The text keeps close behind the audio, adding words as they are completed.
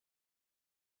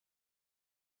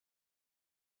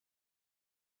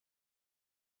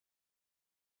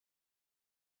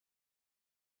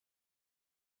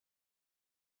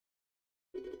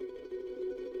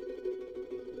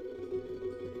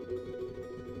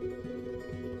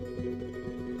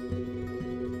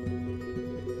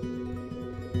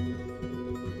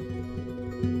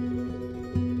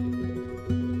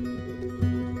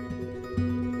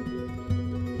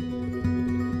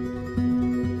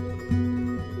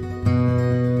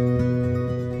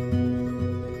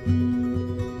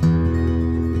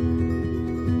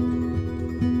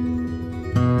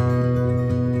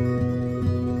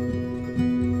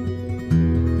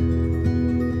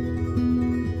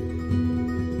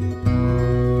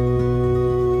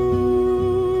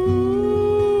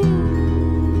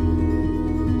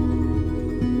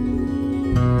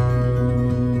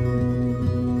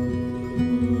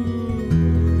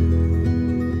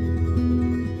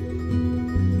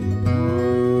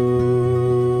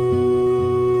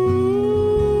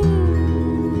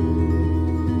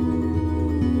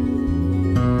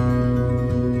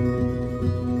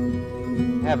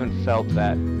felt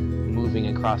that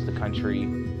moving across the country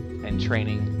and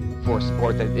training for a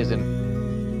sport that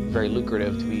isn't very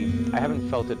lucrative I haven't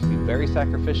felt it to be very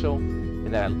sacrificial,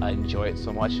 in that I enjoy it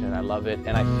so much and I love it,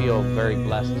 and I feel very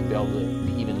blessed to be able to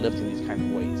be even lifting these kind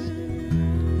of weights.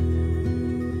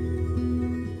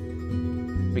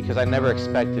 Because I never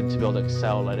expected to be able to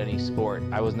excel at any sport.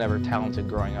 I was never talented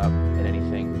growing up at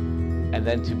anything. And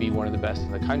then to be one of the best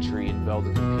in the country and be able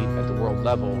to compete at the world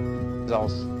level is all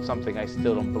something I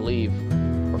still don't believe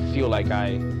or feel like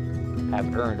I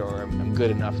have earned or am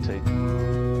good enough to be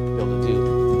able to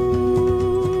do.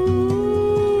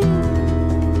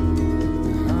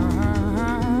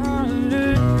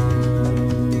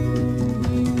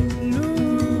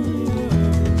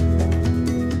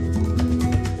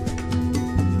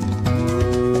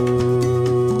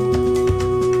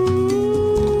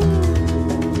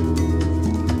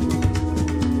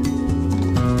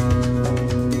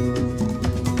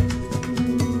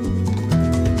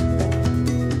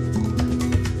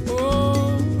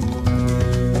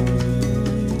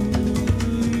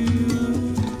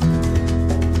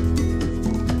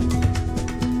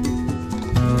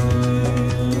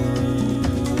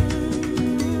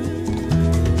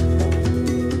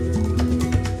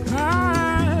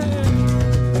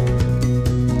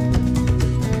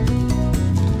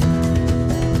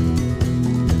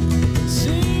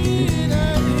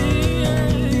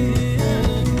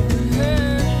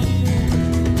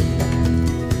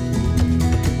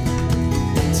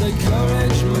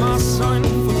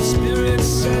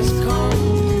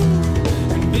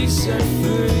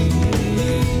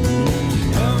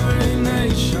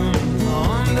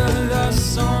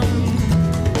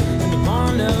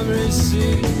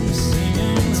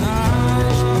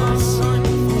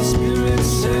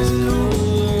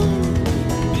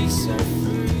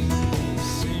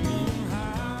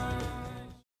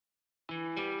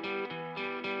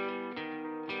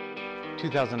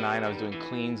 2009, I was doing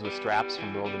cleans with straps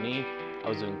from roll to knee. I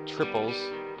was doing triples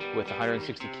with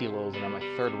 160 kilos, and on my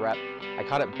third rep, I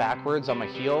caught it backwards on my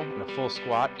heel in a full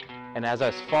squat. And as I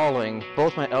was falling,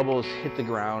 both my elbows hit the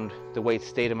ground, the weight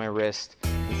stayed in my wrist,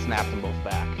 and snapped them both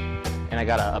back. And I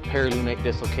got a perilunate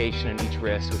dislocation in each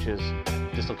wrist, which is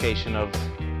dislocation of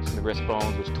the wrist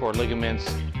bones, which tore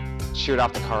ligaments, sheared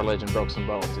off the cartilage, and broke some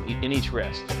bones in each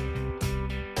wrist.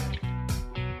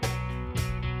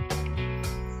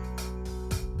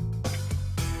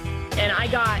 And I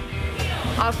got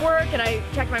off work and I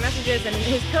checked my messages and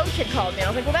his coach had called me. And I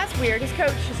was like, well, that's weird. His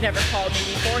coach has never called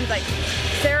me before. And he's like,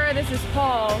 Sarah, this is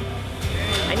Paul.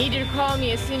 I need you to call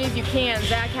me as soon as you can.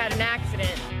 Zach had an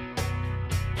accident.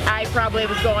 I probably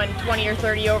was going 20 or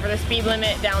 30 over the speed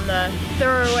limit down the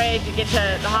thoroughway to get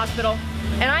to the hospital.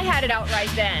 And I had it out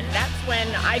right then. That's when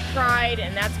I cried,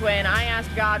 and that's when I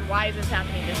asked God, why is this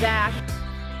happening to Zach?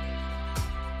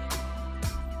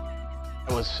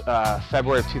 It was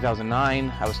February of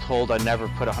 2009. I was told I'd never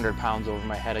put 100 pounds over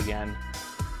my head again.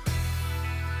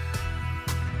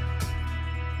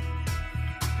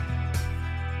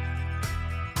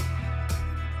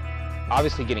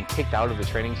 Obviously, getting kicked out of the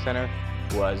training center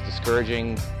was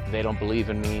discouraging. They don't believe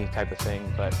in me type of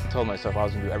thing, but I told myself I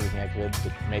was going to do everything I could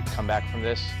to make a comeback from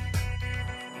this.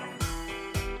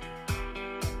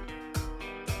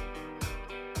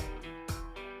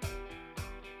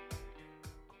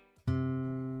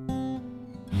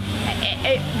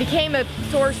 It became a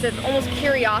source of almost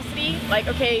curiosity, like,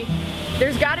 okay,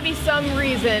 there's got to be some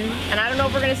reason, and I don't know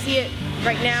if we're going to see it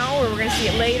right now or we're going to see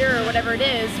it later or whatever it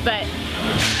is, but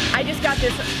I just got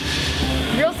this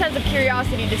real sense of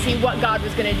curiosity to see what God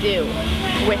was going to do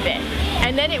with it.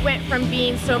 And then it went from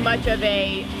being so much of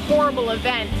a horrible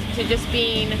event to just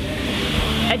being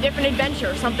a different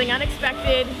adventure, something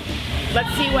unexpected.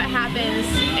 Let's see what happens,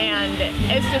 and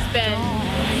it's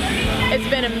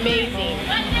been amazing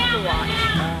to watch.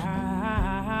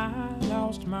 I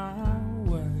lost my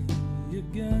way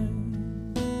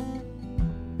again.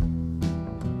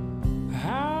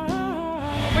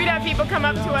 We'd have people come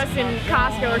up to us in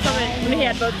Costco or something when he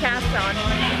had both casts on.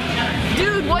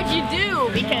 Dude, what'd you do?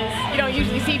 Because you don't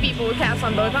usually see people with casts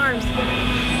on both arms.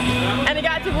 And it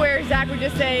got to where Zach would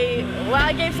just say, well,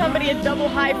 I gave somebody a double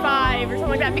high five or something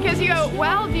like that. Because you go,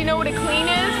 well, do you know what a clean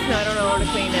is? No, I don't know what a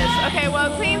clean is. Okay, well,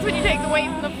 a clean's when you take the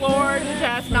weight from the floor to the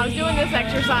chest, and I was doing this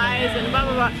exercise and blah,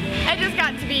 blah, blah. It just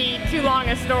got to be too long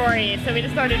a story, so we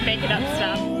just started making up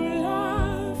stuff.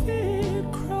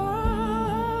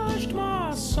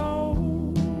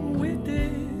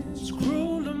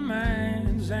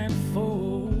 And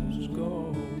foes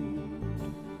go.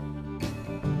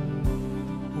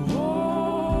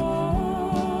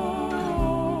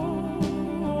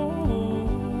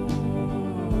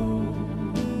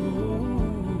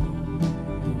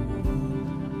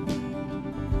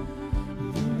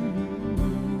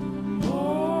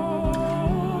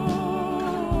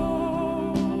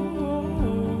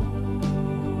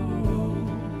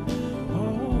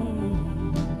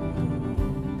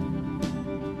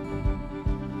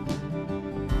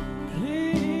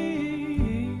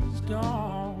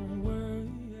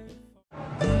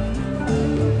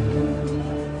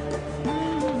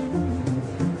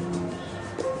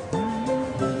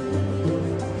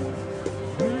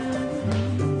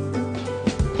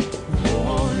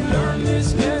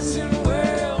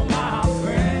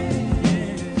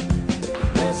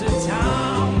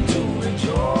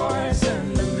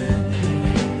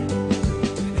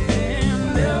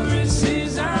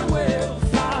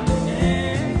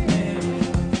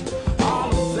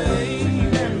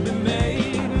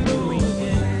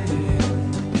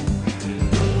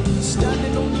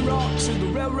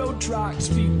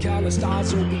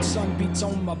 stars, open sun beats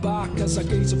on my back as I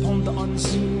gaze upon the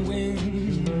unseen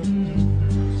wind.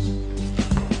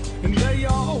 And they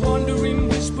are wandering,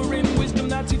 whispering wisdom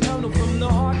that's eternal, from the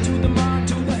heart to the mind,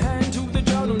 to the hand, to the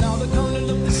journal. Now the kernel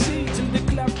of the seed to the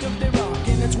cleft of the rock,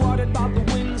 and it's watered by the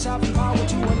winds, having power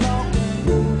to unlock.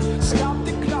 Stop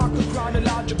the clock of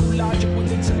chronological logic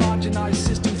within homogenized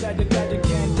systems that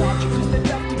can't dodge it. 'Cause the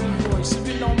depth of the voice of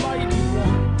an almighty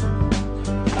one,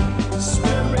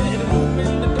 spirit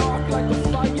illumin the dark like a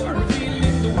fire,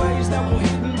 revealing the ways that were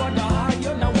hidden but are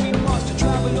higher. Now we must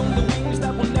travel on the wings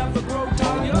that will never grow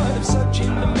tired of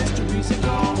searching the mysteries of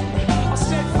God. I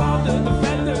said, Father, the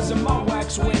feathers of my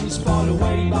wax wings fall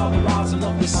away by the rising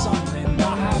of the sun, and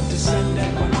I have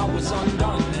descended when I was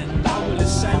undone, and I will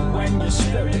ascend when your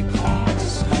spirit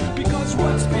comes. Because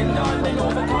what's been done and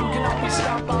overcome cannot be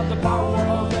stopped by the power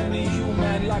of any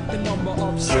human, like the number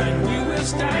of sin. We will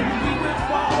stand, we will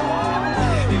fall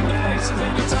in the face of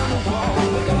an eternal war.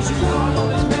 But those who call on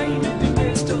his name in the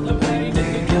midst of the pain and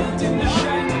the guilt and the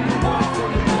shame, the war for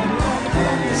the man, all the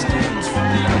blood stems from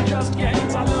the unjust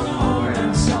gains. I learned more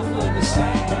and suffer the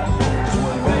same. 'Cause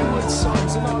we're wayward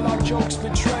sons and all our jokes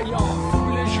betray our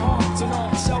foolish hearts and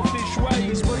our selfish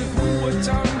ways. But if we would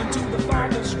turn into the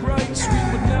Father's grace, we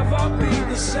would never be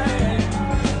the same.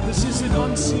 This is an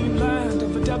unseen land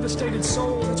of a devastated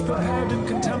soul that's prepared in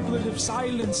contemplative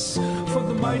silence for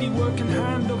the mighty working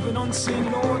hand of an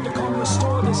unseen Lord to come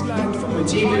restore this land from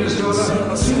its violence.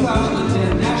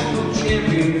 2010 national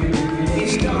champion,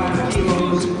 85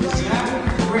 kilos, Zach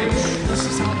Krych. This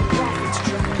is how the prophets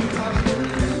journey.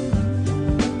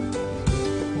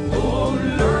 Oh,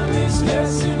 learn this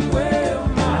lesson well,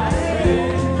 my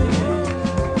friend.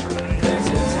 There's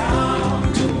a time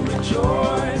to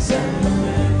rejoice and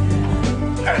lament.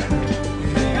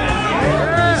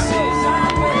 This is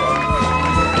our way.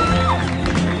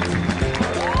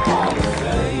 All the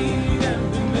fade and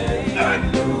be made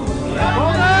new.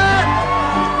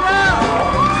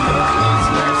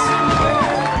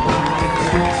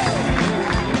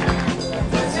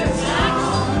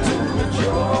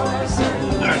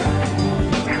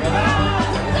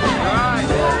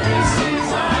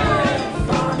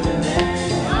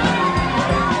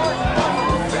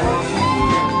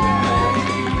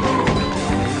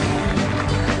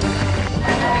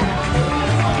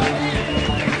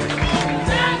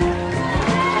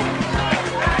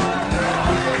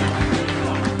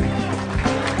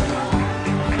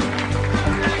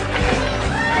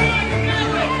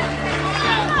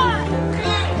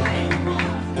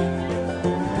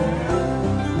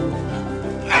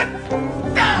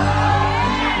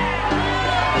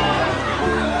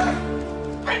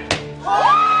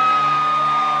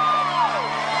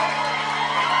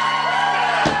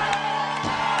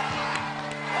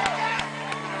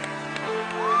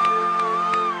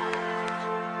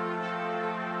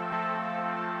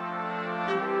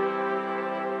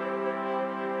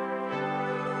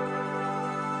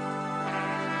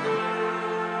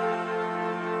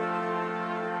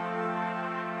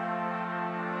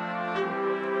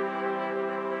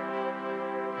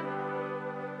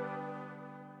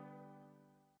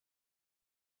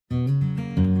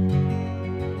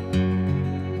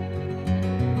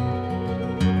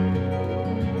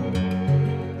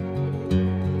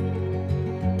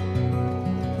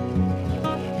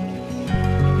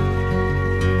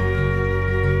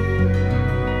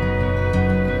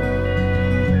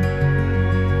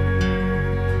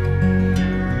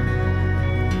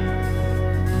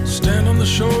 Stand on the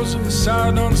shores of the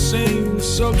sight unseen, the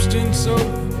substance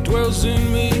of dwells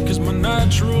in me, 'cause my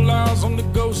natural eyes on the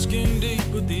ghost skin deep,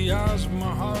 but the eyes of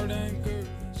my heart